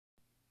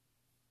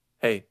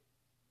Hey,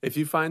 if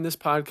you find this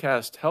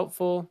podcast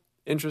helpful,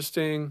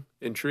 interesting,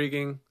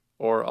 intriguing,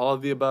 or all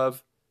of the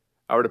above,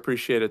 I would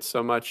appreciate it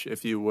so much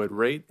if you would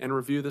rate and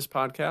review this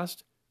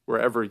podcast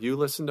wherever you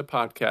listen to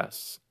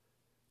podcasts.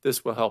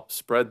 This will help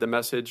spread the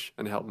message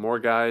and help more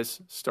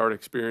guys start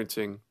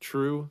experiencing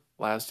true,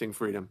 lasting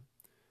freedom.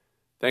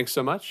 Thanks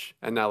so much,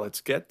 and now let's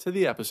get to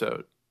the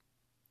episode.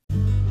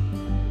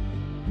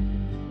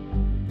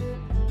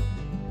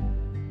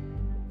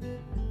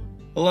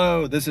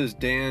 Hello, this is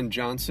Dan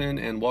Johnson,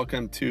 and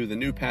welcome to the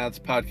New Paths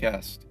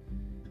podcast.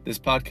 This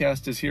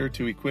podcast is here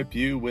to equip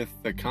you with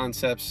the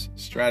concepts,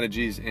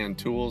 strategies, and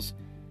tools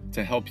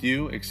to help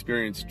you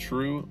experience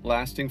true,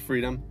 lasting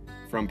freedom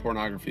from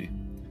pornography.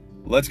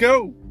 Let's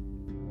go!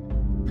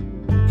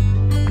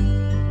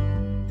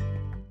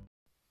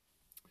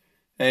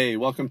 Hey,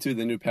 welcome to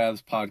the New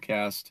Paths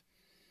podcast.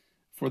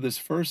 For this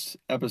first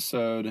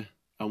episode,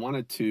 I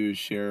wanted to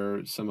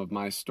share some of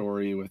my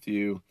story with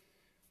you,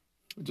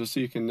 just so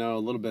you can know a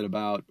little bit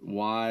about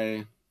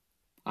why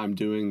I'm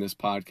doing this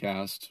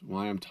podcast,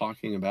 why I'm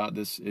talking about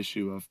this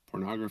issue of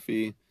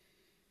pornography,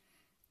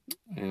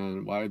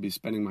 and why I'd be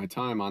spending my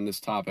time on this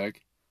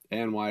topic,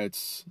 and why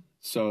it's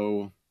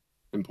so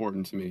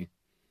important to me.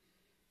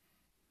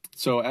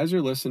 So as you're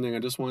listening, I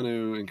just want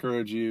to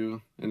encourage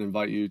you and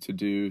invite you to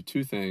do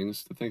two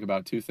things, to think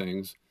about two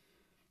things.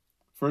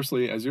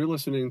 Firstly, as you're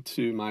listening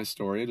to my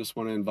story, I just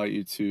want to invite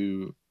you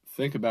to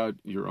think about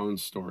your own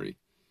story.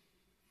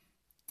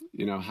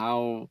 You know,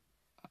 how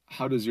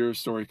does your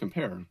story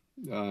compare?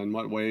 In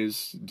what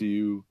ways do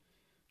you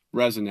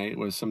resonate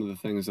with some of the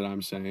things that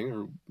I'm saying,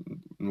 or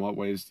in what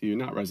ways do you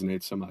not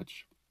resonate so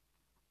much?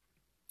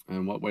 And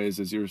in what ways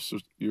is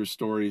your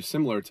story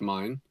similar to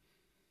mine,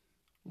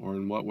 or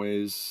in what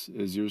ways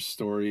is your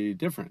story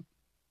different?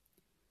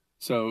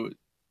 So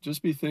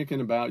just be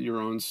thinking about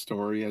your own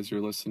story as you're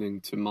listening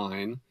to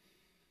mine.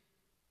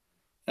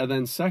 And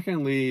then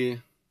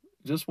secondly,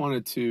 just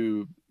wanted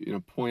to,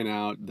 point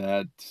out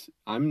that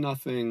I'm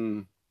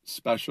nothing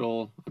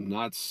special. I'm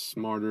not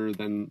smarter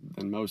than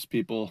most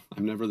people.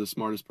 I'm never the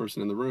smartest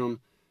person in the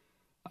room.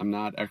 I'm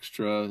not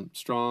extra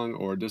strong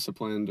or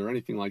disciplined or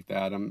anything like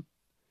that. I'm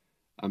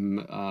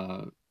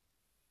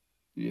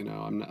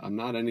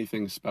not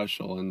anything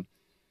special.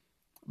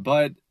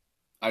 But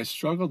I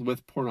struggled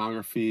with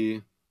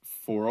pornography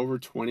for over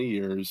 20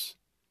 years,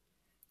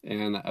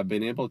 and I've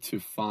been able to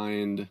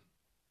find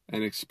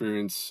and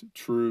experience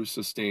true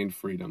sustained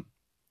freedom.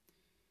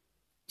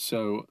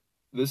 So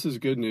this is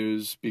good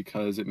news,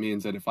 because it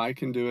means that if I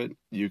can do it,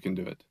 you can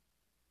do it.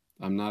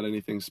 I'm not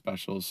anything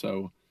special,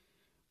 so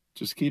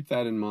just keep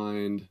that in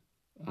mind.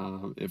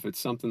 If it's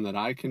something that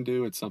I can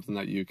do, it's something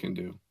that you can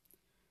do.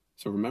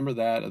 So remember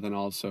that, and then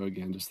also,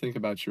 again, just think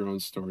about your own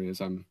story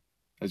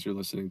as you're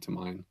listening to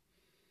mine.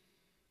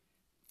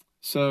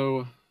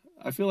 So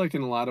I feel like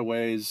in a lot of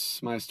ways,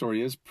 my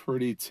story is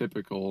pretty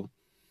typical.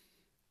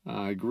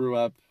 I grew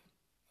up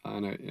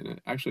in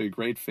actually a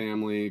great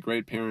family,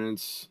 great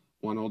parents,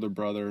 one older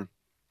brother.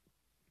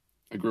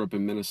 I grew up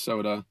in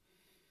Minnesota,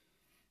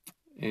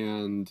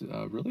 and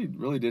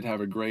really did have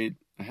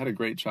I had a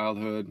great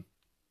childhood,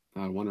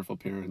 wonderful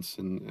parents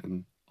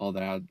and all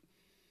that.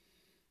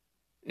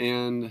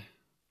 And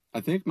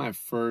I think my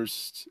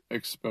first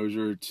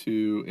exposure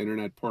to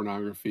internet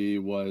pornography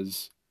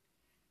was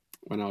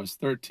when I was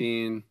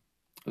 13.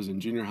 I was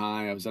in junior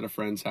high. I was at a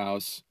friend's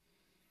house,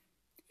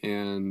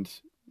 and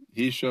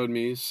he showed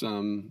me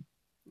some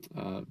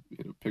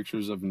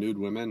pictures of nude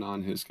women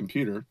on his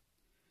computer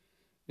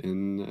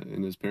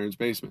in his parents'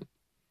 basement.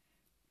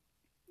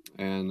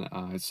 And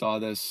I saw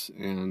this,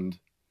 and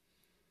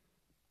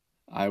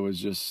I was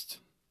just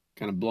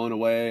kind of blown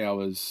away. I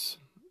was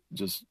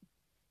just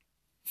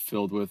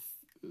filled with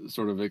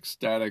sort of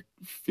ecstatic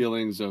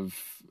feelings of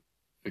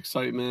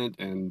excitement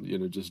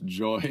and, just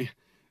joy.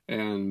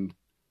 And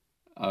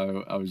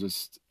I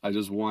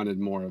just wanted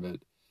more of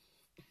it.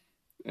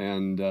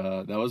 And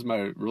that was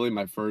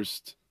my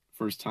first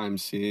time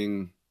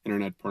seeing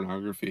internet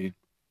pornography.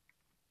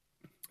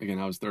 Again,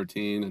 I was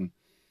 13, and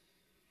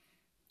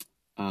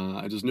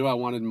I just knew I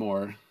wanted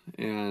more.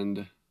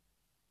 And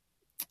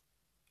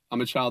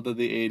I'm a child of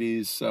the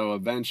 80s, so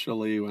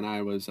eventually when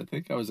I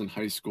think I was in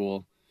high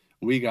school,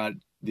 we got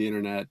the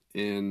internet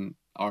in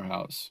our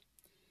house.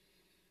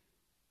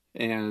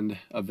 And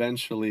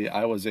eventually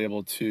I was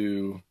able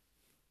to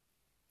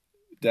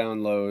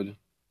download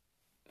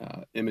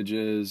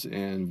images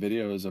and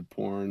videos of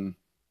porn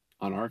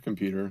on our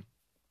computer.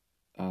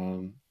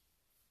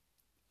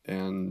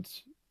 And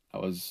I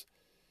was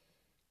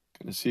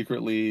kind of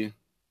secretly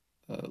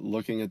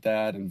looking at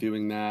that and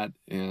viewing that,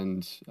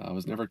 and I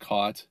was never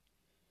caught.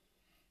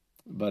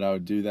 But I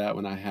would do that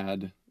when I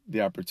had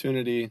the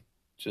opportunity,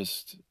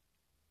 just,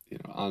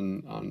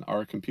 on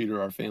our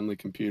computer, our family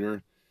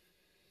computer.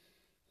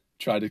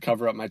 Tried to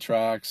cover up my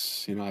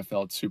tracks. I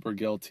felt super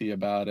guilty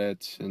about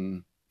it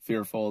and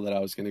fearful that I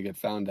was going to get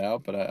found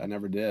out, but I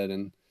never did.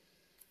 And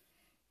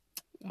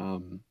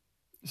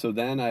so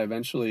then I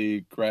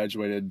eventually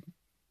graduated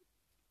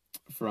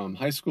from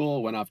high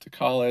school, went off to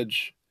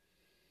college,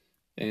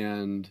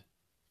 and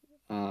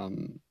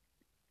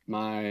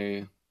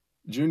my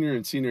junior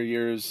and senior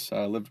years,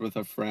 I lived with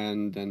a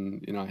friend,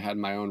 and, I had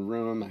my own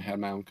room, I had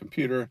my own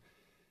computer,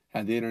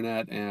 had the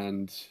internet,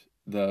 and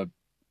the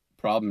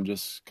problem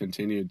just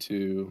continued.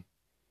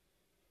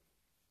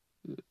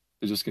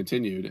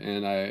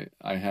 And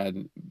I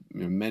had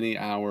many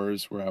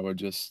hours where I would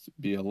just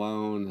be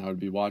alone. I would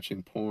be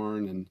watching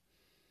porn and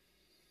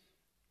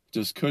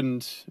just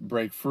couldn't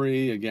break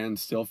free. Again,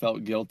 still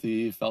felt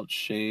guilty, felt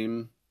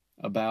shame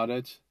about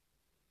it.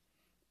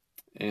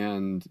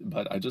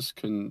 But I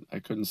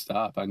couldn't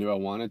stop. I knew I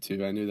wanted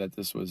to. I knew that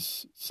this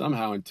was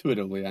somehow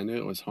intuitively, I knew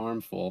it was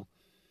harmful,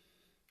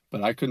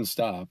 but I couldn't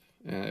stop.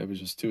 It was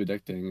just too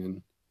addicting.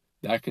 And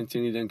that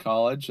continued in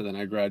college. And then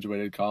I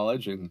graduated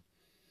college and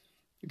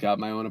got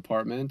my own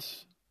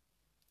apartment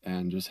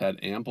and just had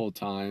ample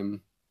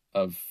time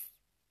of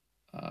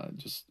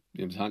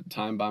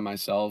time by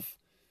myself,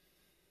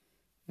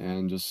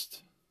 and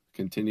just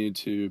continued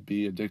to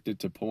be addicted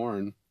to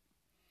porn.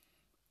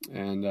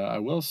 And I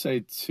will say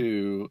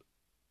too,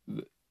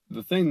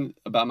 the thing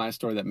about my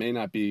story that may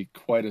not be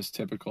quite as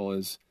typical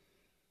is,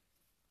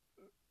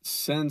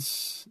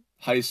 since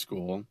high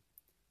school,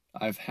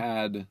 I've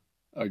had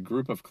a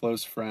group of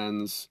close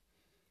friends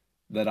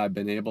that I've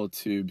been able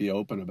to be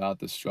open about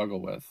this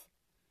struggle with.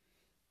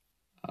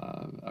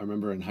 I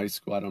remember in high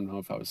school, I don't know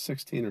if I was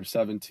 16 or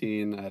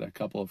 17, I had a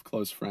couple of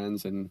close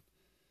friends, and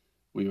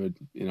we would,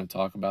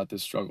 talk about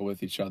this struggle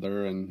with each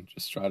other and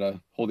just try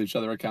to hold each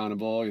other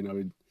accountable.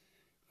 We'd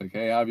like,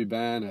 hey, how have you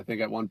been? I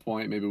think at one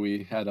point maybe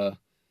we had a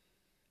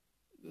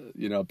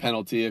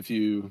penalty if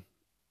you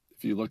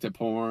looked at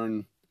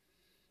porn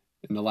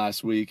in the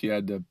last week, you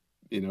had to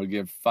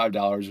give $5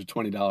 or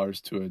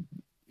 $20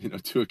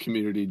 to a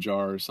community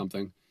jar or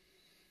something.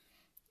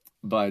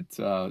 But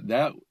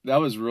that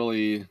was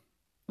really,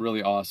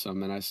 really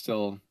awesome. And I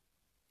still,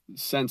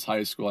 since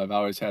high school, I've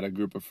always had a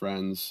group of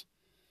friends.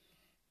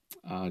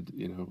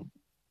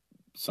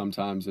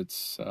 Sometimes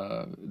it's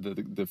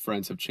the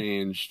friends have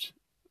changed,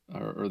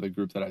 or the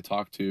group that I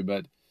talk to,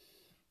 but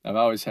I've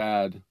always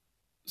had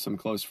some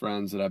close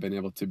friends that I've been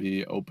able to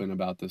be open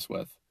about this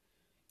with.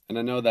 And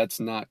I know that's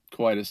not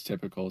quite as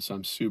typical, so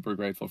I'm super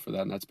grateful for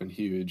that, and that's been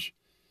huge.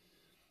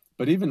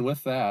 But even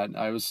with that,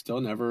 I was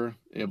still never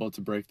able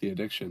to break the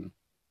addiction.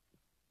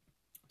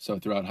 So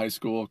throughout high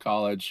school,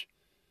 college,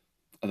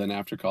 and then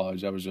after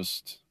college, I was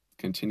just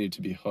continued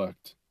to be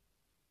hooked,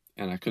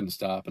 and I couldn't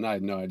stop, and I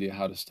had no idea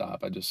how to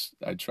stop.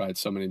 I tried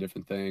so many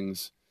different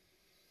things.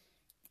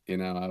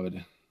 I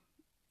would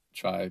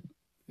try,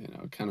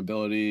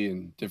 accountability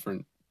and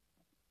different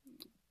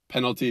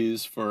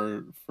penalties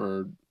for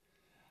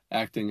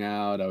acting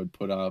out. I would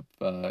put up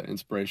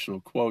inspirational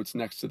quotes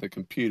next to the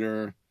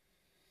computer.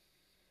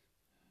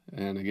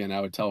 And again,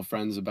 I would tell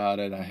friends about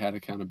it. I had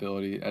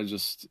accountability.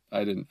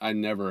 I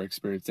never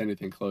experienced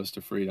anything close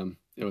to freedom.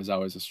 It was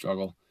always a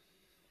struggle.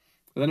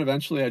 But then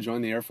eventually I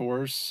joined the Air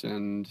Force,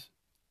 and,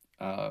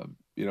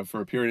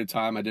 for a period of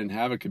time I didn't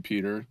have a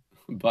computer,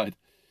 but,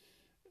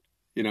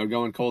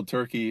 going cold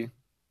turkey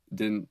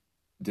didn't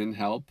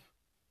help.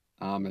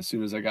 As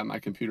soon as I got my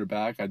computer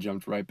back, I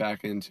jumped right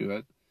back into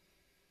it.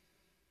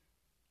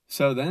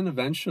 So then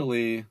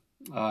eventually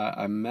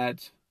I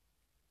met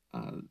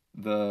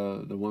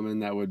the woman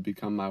that would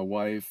become my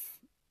wife.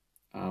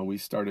 We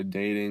started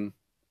dating,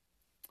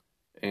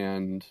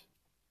 and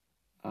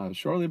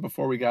shortly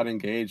before we got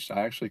engaged,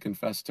 I actually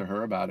confessed to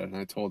her about it, and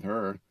I told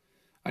her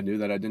I knew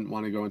that I didn't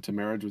want to go into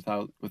marriage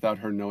without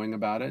her knowing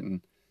about it,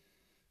 and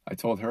I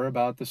told her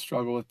about the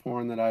struggle with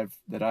porn that I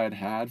had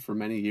had for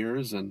many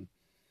years, and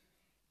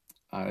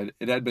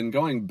it had been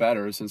going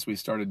better since we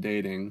started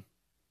dating,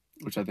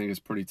 which I think is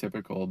pretty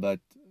typical. But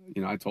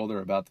I told her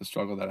about the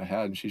struggle that I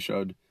had, and she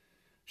showed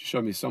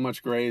me so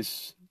much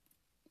grace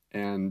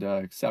and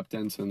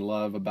acceptance and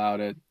love about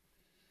it.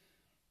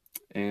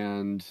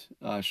 And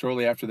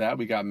shortly after that,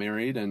 we got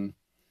married. And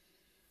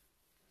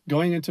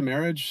going into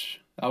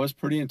marriage, I was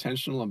pretty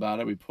intentional about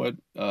it. We put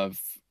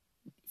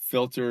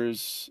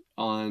filters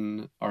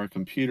on our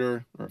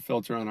computer, or a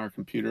filter on our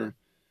computer.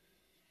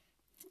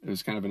 It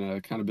was kind of an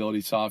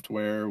accountability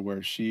software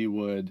where she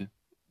would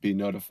be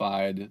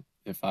notified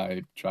if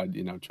I tried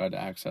to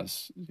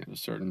access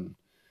certain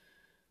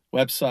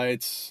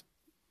websites.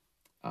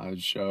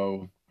 I'd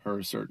show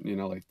her certain,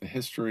 like the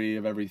history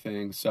of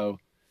everything. So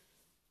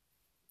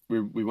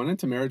we went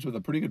into marriage with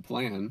a pretty good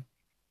plan.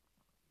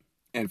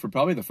 And for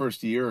probably the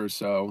first year or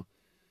so,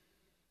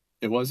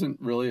 it wasn't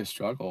really a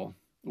struggle,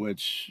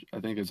 which I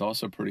think is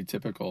also pretty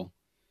typical.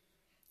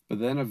 But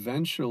then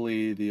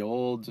eventually the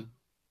old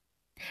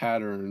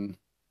pattern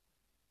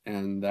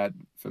and that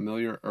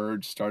familiar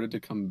urge started to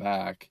come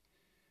back,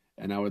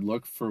 and I would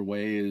look for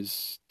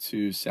ways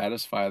to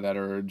satisfy that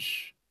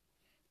urge,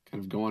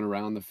 kind of going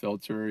around the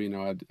filter.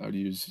 I'd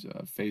use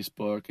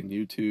Facebook and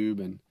YouTube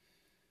and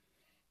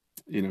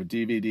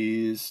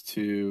DVDs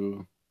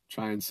to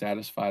try and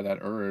satisfy that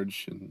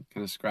urge and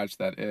kind of scratch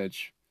that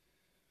itch.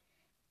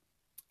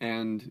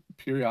 And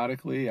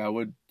periodically I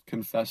would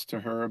confess to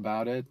her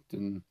about it,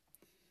 and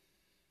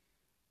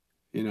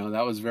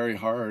that was very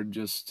hard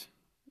just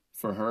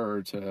for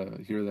her to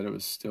hear that it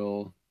was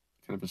still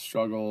kind of a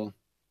struggle,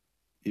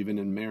 even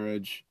in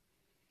marriage.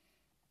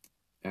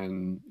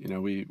 And,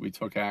 we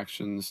took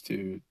actions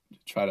to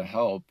try to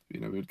help.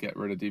 We would get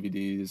rid of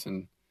DVDs,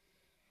 and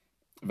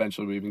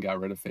eventually we even got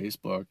rid of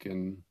Facebook.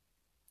 And,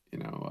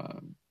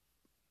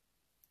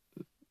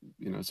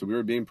 so we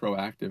were being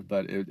proactive,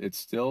 but it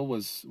still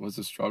was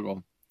a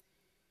struggle.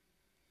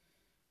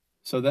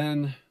 So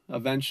then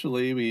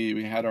eventually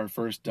we had our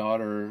first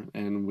daughter,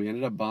 and we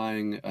ended up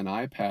buying an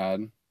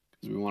iPad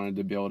because we wanted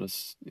to be able to,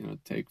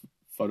 take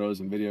photos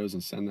and videos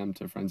and send them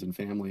to friends and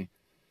family.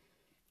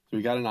 So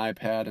we got an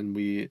iPad, and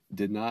we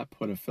did not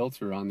put a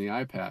filter on the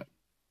iPad.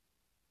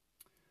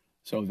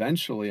 So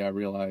eventually I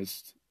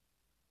realized,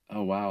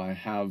 oh wow, I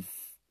have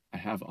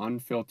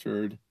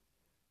unfiltered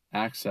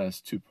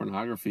access to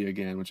pornography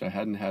again, which I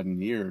hadn't had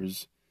in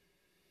years.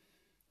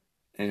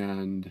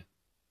 And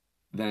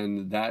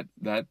then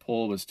that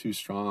pull was too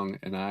strong,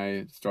 and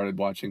I started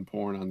watching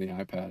porn on the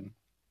iPad.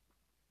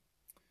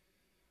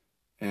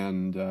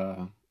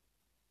 And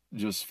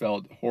just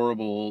felt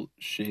horrible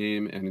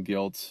shame and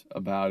guilt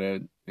about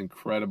it,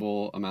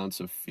 incredible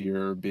amounts of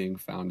fear being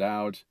found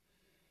out.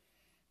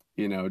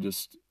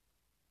 Just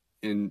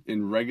in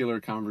regular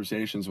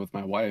conversations with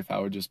my wife, I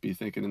would just be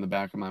thinking in the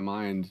back of my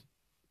mind,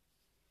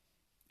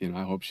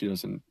 I hope she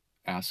doesn't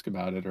ask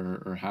about it,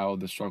 or how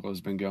the struggle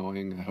has been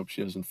going. I hope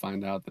she doesn't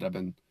find out that I've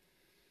been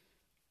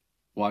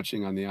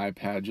watching on the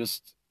iPad.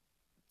 Just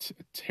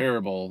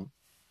terrible,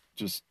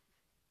 just,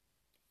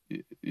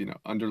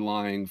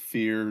 underlying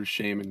fear,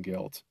 shame, and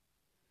guilt.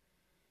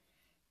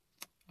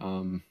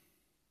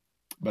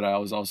 But I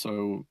was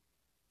also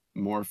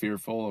more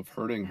fearful of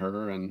hurting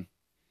her, and,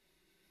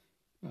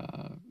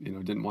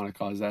 didn't want to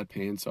cause that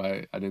pain. So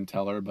I didn't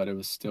tell her, but it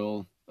was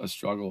still a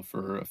struggle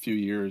for a few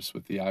years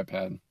with the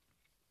iPad.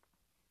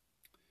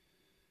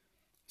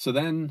 So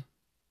then,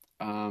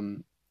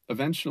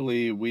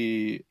 eventually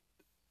we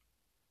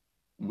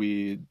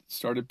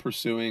started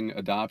pursuing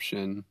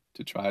adoption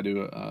to try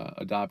to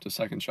adopt a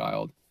second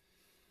child.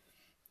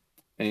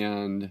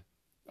 And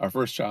our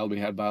first child we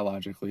had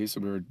biologically, so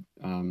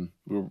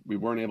we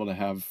weren't able to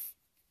have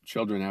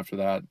children after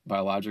that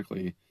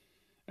biologically,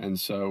 and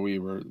so we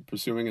were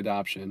pursuing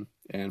adoption.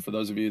 And for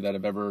those of you that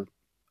have ever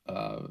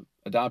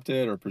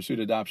adopted or pursued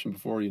adoption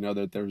before, you know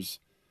that there's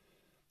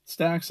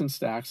stacks and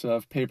stacks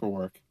of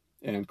paperwork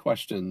and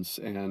questions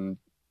and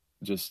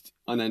just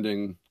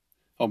unending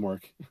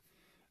homework.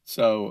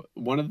 So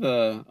on one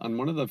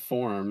of the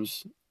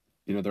forms,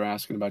 they're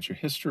asking about your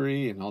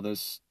history and all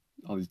these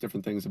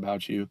different things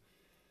about you.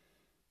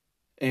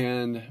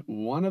 And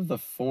one of the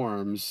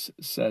forms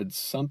said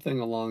something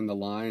along the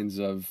lines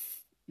of,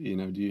 do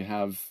you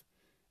have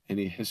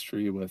any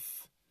history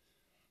with,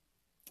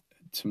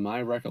 to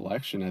my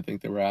recollection, I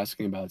think they were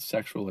asking about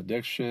sexual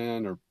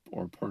addiction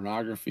or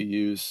pornography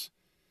use,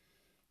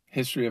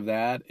 history of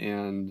that.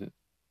 And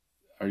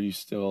are you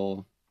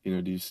still, do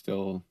you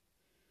still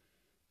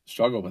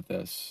struggle with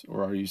this,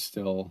 or are you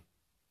still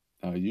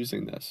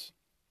using this?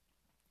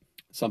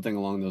 Something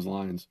along those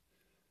lines.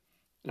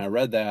 And I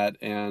read that,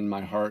 and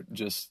my heart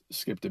just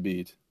skipped a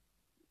beat.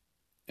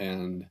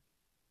 And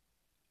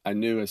I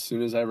knew as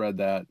soon as I read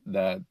that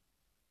the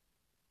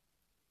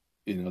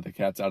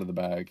cat's out of the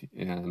bag,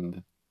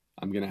 and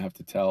I'm going to have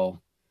to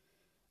tell.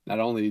 Not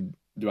only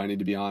do I need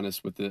to be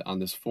honest with it on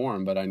this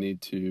form, but I'm going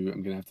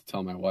to have to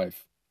tell my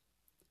wife.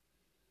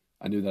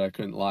 I knew that I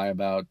couldn't lie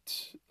about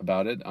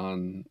it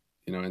on,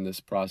 in this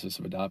process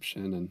of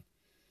adoption. And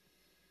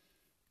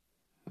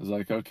I was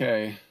like,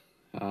 okay,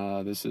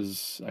 this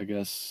is, I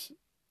guess,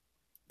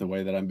 the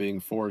way that I'm being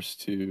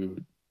forced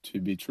to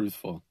be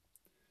truthful.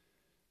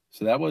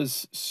 So that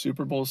was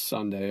Super Bowl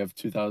Sunday of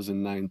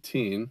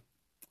 2019.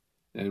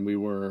 And we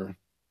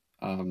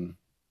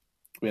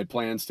had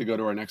plans to go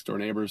to our next door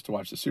neighbors to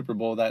watch the Super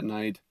Bowl that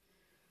night.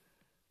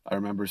 I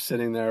remember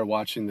sitting there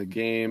watching the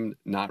game,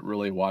 not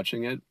really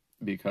watching it,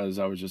 because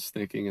I was just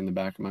thinking in the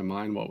back of my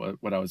mind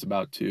what I was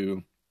about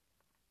to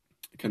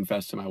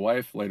confess to my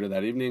wife later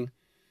that evening.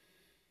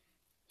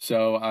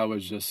 So I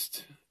was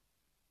just,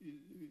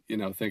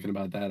 thinking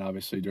about that,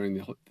 obviously, during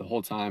the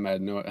whole time. I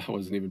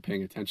wasn't even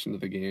paying attention to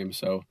the game.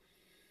 So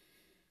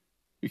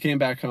we came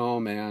back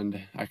home,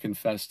 and I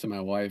confessed to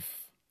my wife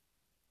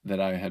that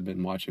I had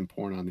been watching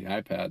porn on the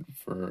iPad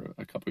for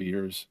a couple of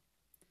years.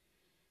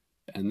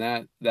 And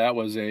that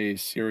was a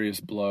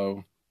serious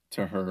blow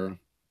to her.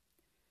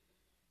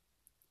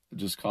 It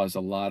just caused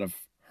a lot of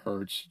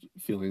hurt,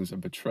 feelings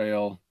of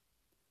betrayal,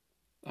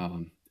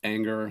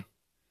 anger.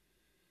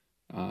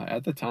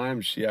 At the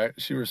time, she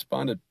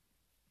responded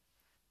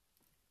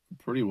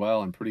pretty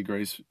well and pretty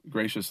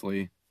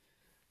graciously,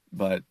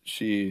 but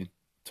she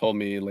told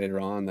me later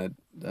on that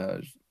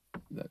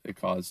it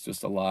caused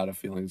just a lot of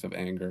feelings of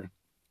anger.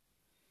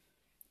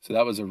 So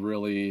that was a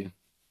really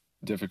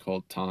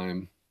difficult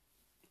time.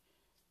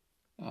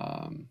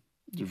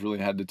 Just really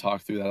had to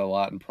talk through that a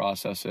lot and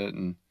process it.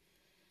 And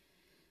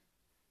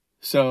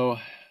so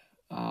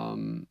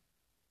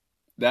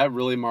that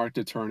really marked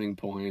a turning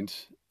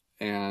point.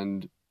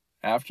 And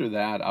after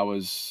that, I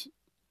was,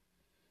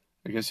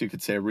 I guess you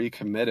could say,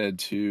 recommitted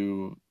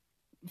to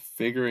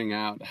figuring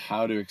out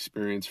how to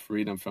experience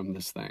freedom from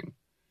this thing.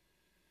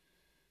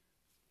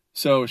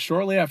 So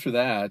shortly after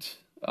that,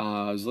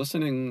 I was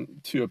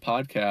listening to a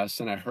podcast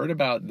and I heard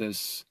about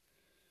this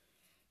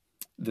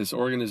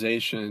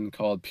organization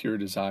called Pure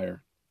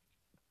Desire.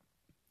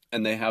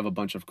 And they have a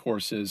bunch of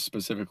courses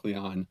specifically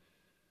on,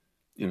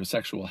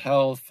 sexual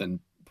health and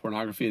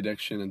pornography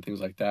addiction and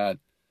things like that.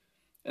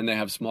 And they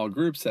have small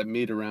groups that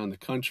meet around the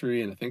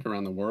country and I think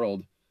around the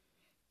world.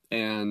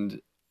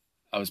 And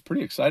I was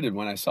pretty excited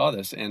when I saw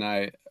this. And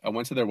I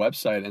went to their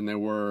website and there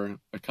were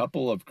a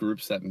couple of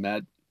groups that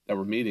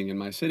were meeting in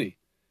my city.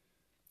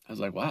 I was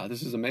like, wow,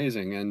 this is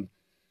amazing. And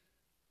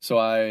so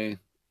I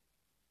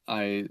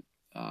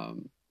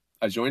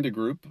joined a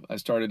group. I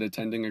started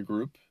attending a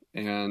group,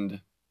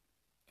 and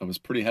I was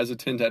pretty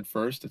hesitant at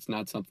first. It's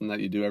not something that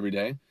you do every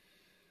day.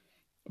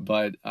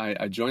 But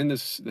I joined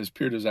this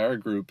Pure Desire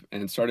group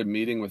and started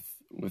meeting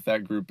with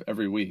that group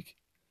every week.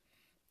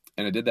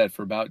 And I did that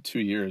for about 2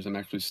 years. I'm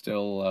actually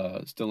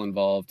still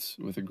involved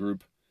with a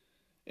group.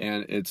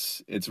 And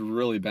it's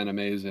really been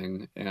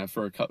amazing. And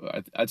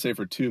I'd say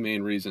for two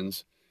main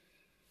reasons.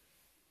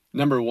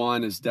 Number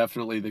one is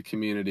definitely the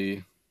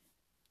community.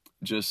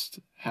 Just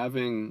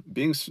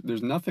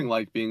there's nothing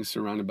like being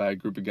surrounded by a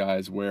group of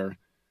guys where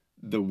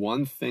the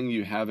one thing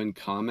you have in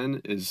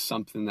common is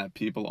something that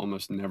people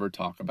almost never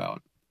talk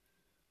about.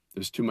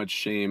 There's too much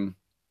shame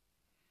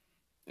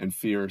and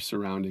fear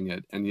surrounding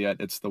it, and yet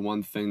it's the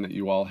one thing that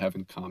you all have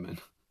in common.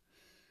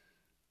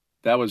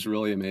 That was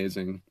really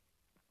amazing.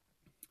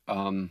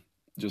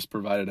 Just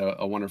provided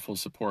a wonderful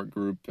support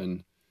group,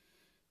 and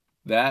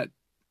that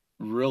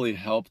really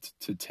helped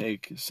to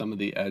take some of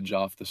the edge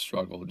off the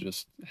struggle,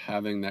 just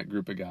having that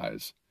group of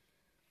guys.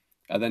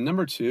 And then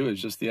number two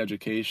is just the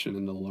education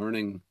and the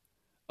learning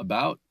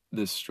about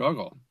this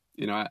struggle.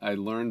 I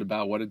learned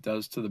about what it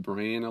does to the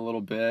brain a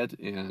little bit,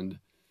 and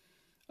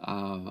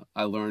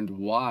I learned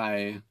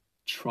why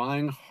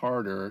trying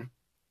harder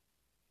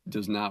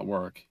does not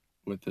work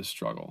with this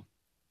struggle.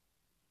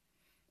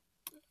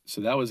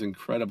 So that was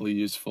incredibly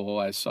useful.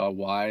 I saw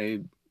why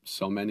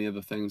so many of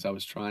the things I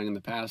was trying in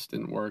the past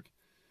didn't work.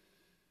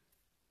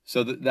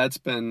 So that's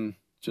been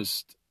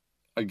just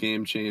a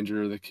game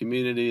changer, the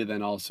community,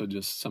 then also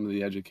just some of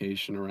the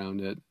education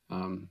around it,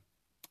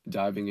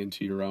 diving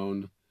into your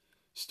own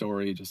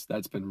story,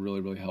 that's been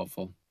really, really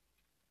helpful.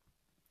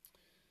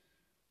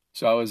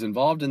 So I was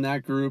involved in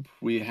that group.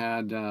 We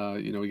had,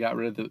 we got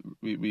rid of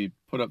we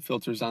put up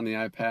filters on the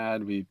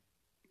iPad. We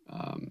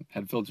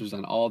had filters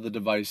on all the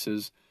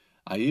devices.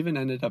 I even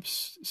ended up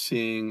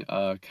seeing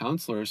a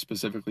counselor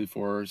specifically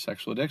for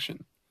sexual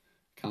addiction.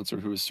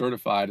 Counselor who was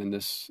certified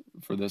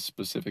for this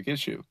specific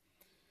issue.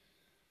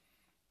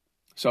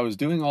 So I was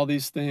doing all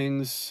these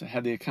things,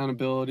 had the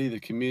accountability, the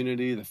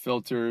community, the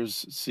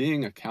filters,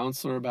 seeing a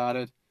counselor about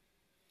it.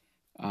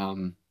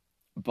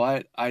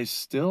 But I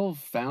still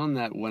found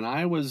that when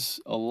I was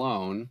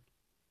alone,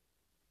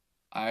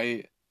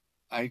 I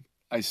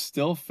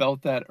still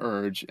felt that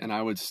urge, and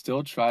I would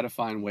still try to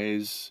find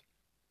ways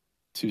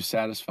to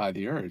satisfy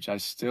the urge. I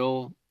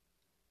still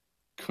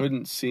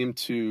couldn't seem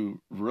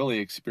to really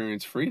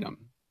experience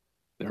freedom.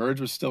 The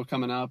urge was still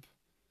coming up,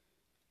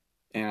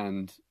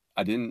 and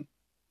I didn't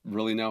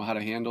really know how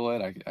to handle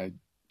it. I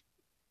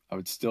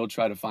would still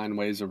try to find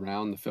ways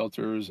around the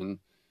filters and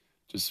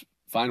just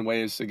find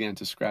ways, again,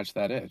 to scratch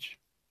that itch.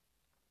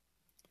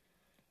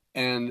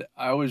 And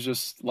I was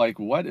just like,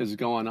 what is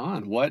going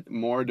on? What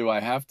more do I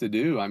have to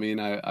do? I mean,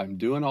 I'm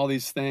doing all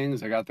these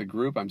things. I got the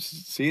group. I'm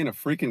seeing a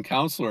freaking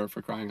counselor,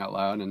 for crying out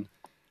loud. And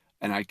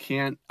I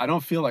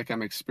don't feel like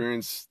I'm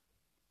experiencing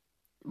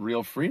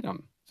real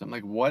freedom. So I'm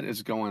like, what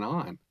is going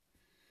on?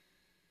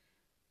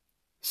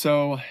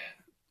 So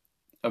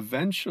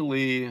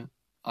eventually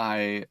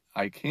I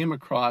came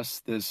across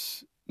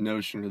this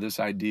notion or this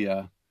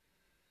idea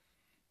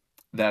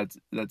that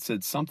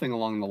said something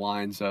along the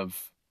lines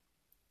of,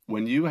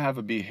 when you have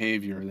a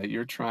behavior that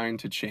you're trying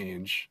to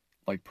change,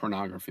 like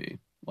pornography,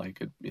 like,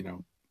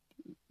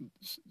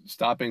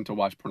 stopping to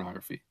watch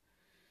pornography.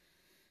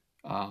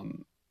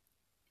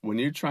 When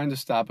you're trying to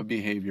stop a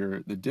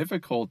behavior, the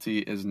difficulty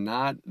is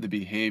not the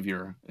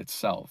behavior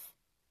itself.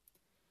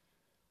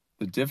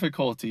 The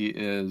difficulty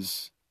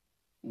is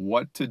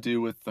what to do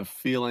with the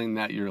feeling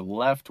that you're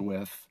left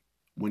with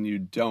when you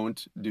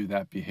don't do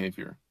that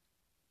behavior.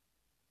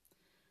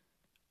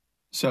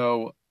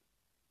 So,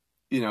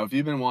 if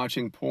you've been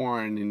watching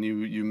porn and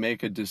you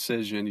make a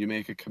decision, you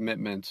make a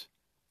commitment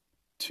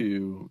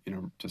to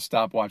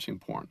stop watching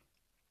porn.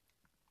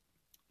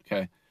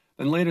 Okay.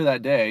 Then later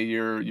that day,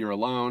 you're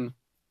alone,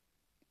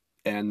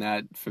 and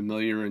that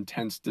familiar,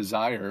 intense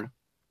desire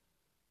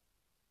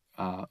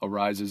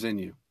arises in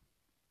you.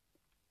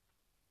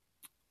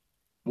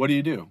 What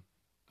do?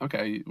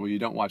 Okay, well, you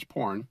don't watch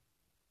porn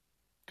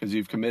because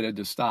you've committed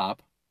to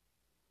stop.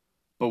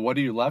 But what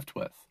are you left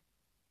with?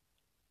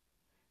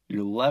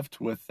 You're left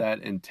with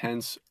that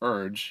intense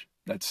urge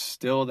that's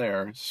still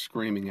there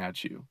screaming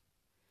at you.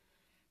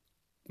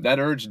 That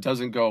urge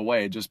doesn't go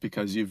away just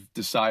because you've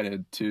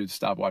decided to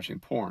stop watching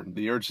porn.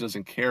 The urge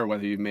doesn't care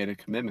whether you've made a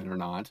commitment or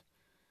not.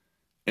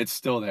 It's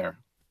still there.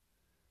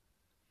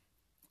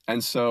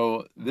 And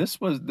so this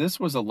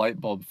was a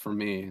light bulb for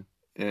me.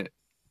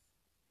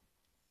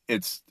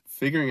 It's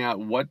figuring out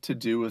what to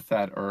do with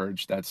that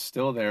urge that's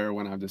still there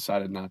when I've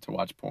decided not to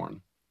watch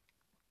porn.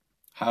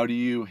 How do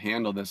you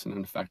handle this in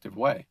an effective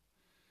way?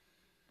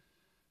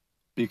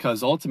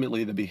 Because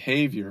ultimately the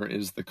behavior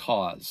is the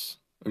cause.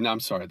 Or no, I'm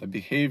sorry, the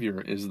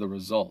behavior is the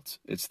result.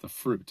 It's the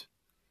fruit.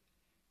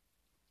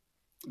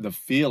 The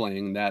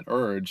feeling, that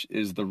urge,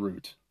 is the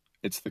root.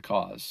 It's the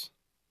cause.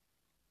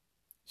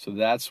 So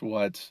that's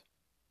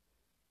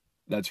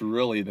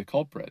really the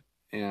culprit.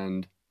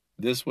 And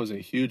this was a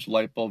huge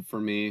light bulb for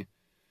me.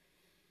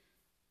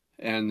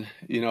 And,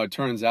 it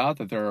turns out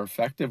that there are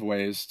effective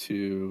ways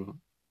to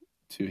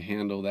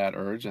handle that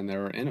urge, and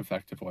there are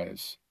ineffective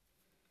ways.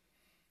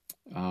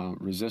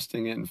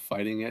 Resisting it and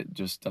fighting it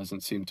just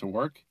doesn't seem to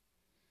work.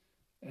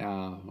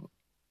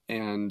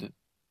 And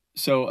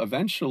so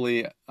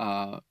eventually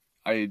I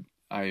kind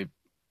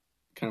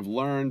of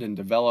learned and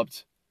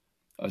developed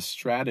a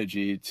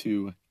strategy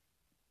to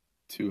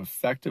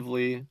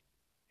effectively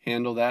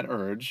handle that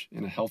urge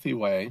in a healthy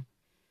way.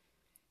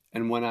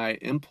 And when I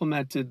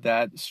implemented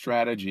that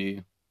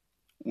strategy,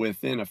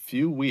 within a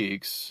few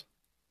weeks,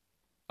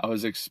 I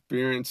was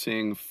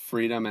experiencing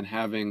freedom and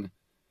having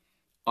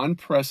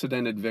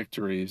unprecedented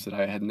victories that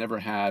I had never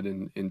had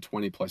in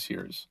 20 plus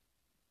years.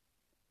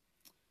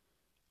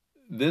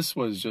 This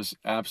was just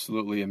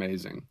absolutely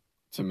amazing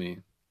to me.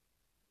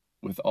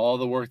 With all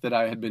the work that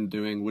I had been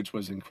doing, which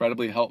was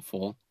incredibly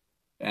helpful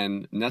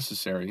and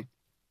necessary,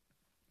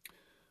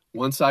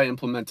 once I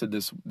implemented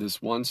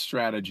this one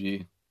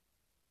strategy,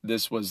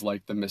 this was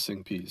like the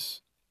missing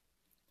piece.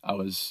 I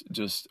was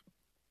just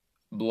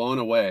blown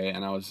away,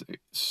 and I was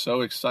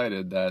so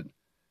excited that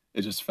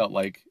it just felt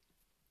like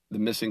the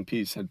missing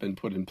piece had been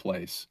put in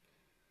place.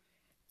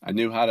 I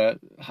knew how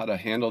to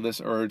handle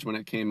this urge when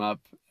it came up,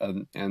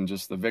 and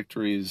just the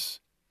victories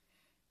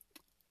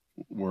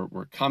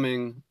were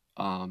coming.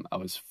 I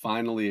was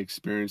finally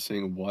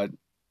experiencing what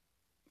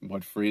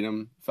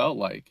freedom felt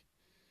like.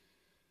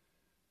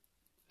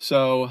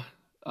 So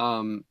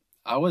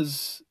I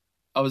was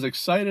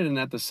excited, and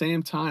at the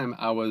same time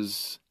I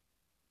was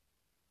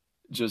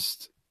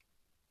just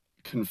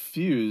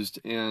confused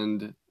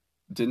and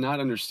did not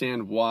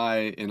understand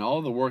why, in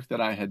all the work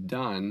that I had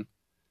done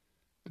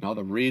and all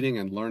the reading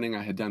and learning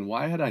I had done,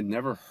 why had I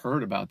never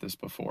heard about this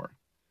before?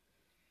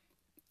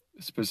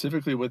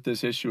 Specifically with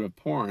this issue of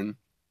porn,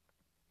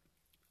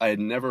 I had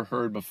never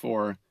heard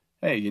before,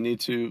 hey, you need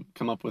to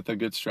come up with a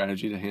good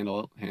strategy to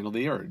handle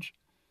the urge.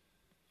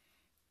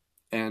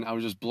 And I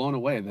was just blown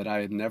away that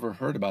I had never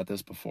heard about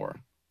this before,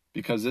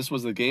 because this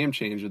was the game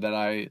changer that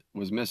I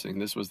was missing.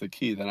 This was the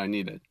key that I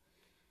needed.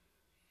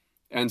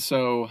 And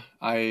so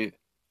I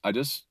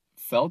just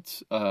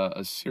felt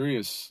a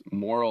serious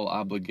moral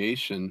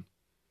obligation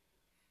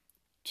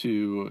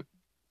to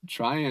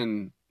try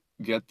and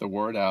get the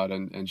word out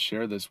and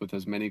share this with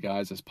as many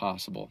guys as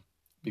possible.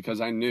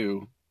 Because I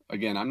knew,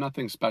 again, I'm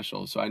nothing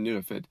special, so I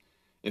knew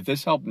if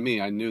this helped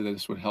me, I knew that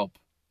this would help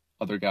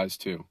other guys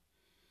too.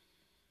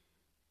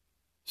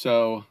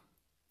 So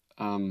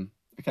I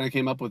kind of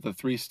came up with a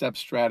 3-step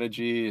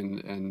strategy,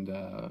 and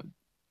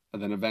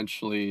then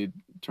eventually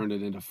turned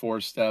it into 4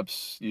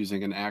 steps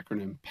using an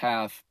acronym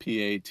PATH,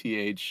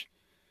 P.A.T.H,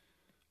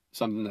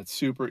 something that's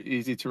super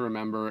easy to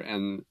remember,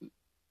 and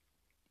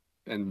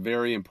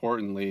very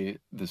importantly,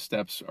 the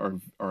steps are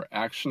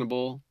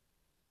actionable,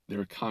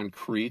 they're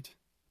concrete,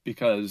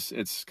 because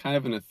it's kind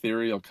of an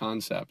ethereal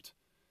concept.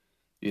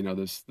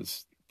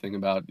 This thing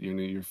about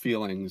your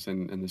feelings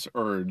and this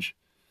urge.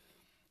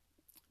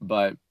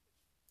 But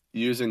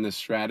using this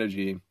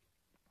strategy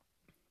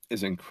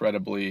is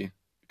incredibly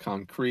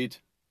concrete,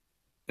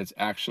 it's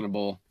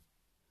actionable,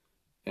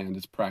 and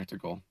it's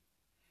practical.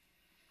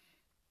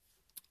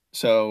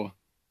 So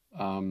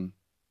I'm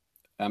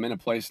in a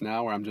place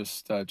now where I'm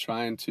just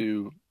trying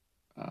to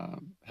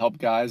help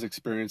guys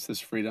experience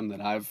this freedom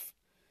that I've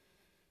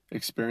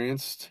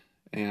experienced.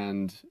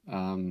 And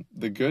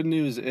the good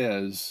news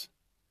is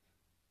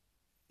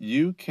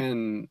you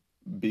can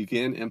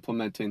begin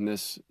implementing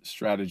this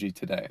strategy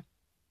today.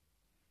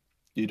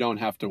 You don't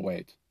have to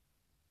wait.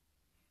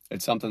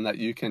 It's something that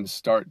you can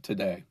start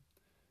today.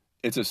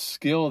 It's a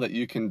skill that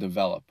you can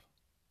develop.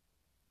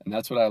 And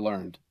that's what I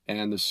learned.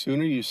 And the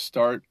sooner you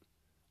start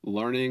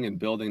learning and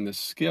building this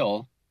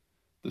skill,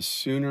 the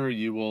sooner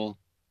you will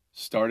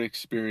start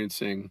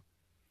experiencing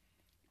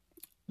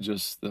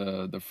just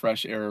the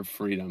fresh air of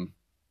freedom,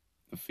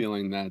 the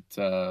feeling that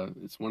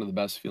it's one of the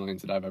best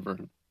feelings that I've ever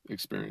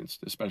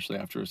experienced, especially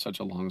after such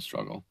a long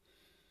struggle.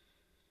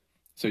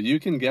 So you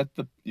can get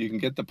the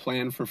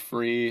plan for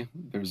free.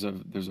 There's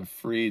a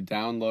free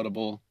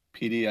downloadable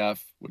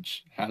PDF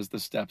which has the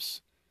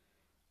steps,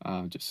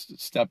 just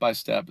step by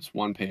step. It's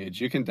 1 page.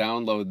 You can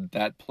download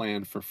that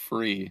plan for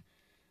free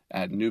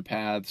at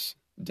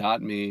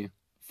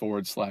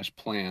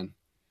noopaths.me/plan.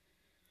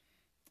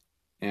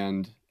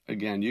 And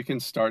again, you can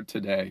start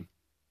today.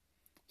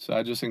 So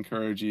I just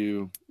encourage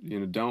you,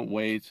 don't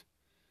wait.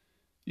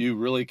 You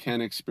really can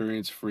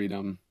experience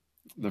freedom.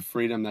 the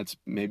freedom that's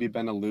maybe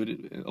been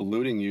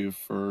eluding you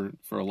for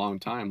a long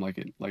time, like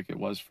it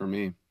was for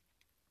me.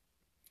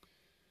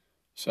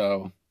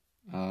 So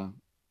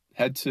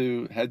head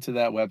to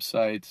that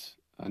website,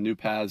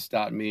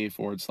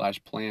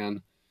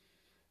 noopener.me/plan.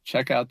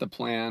 Check out the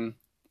plan,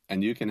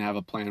 and you can have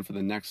a plan for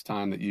the next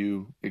time that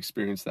you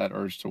experience that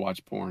urge to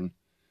watch porn.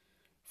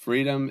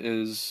 Freedom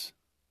is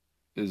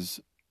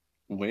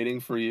waiting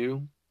for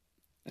you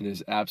and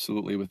is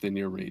absolutely within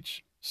your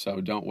reach.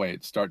 So don't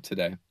wait. Start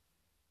today.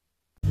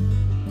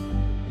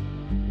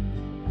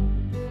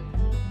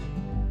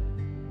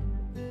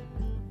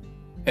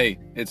 Hey,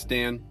 it's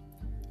Dan.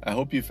 I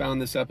hope you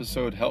found this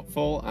episode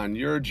helpful on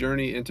your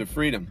journey into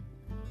freedom.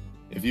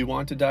 If you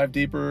want to dive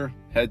deeper,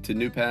 head to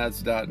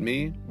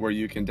noopener.me, where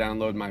you can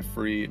download my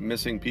free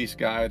Missing Piece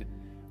Guide,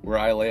 where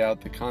I lay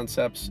out the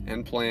concepts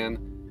and plan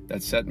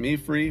that set me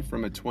free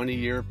from a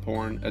 20-year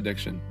porn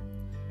addiction.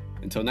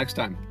 Until next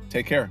time,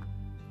 take care.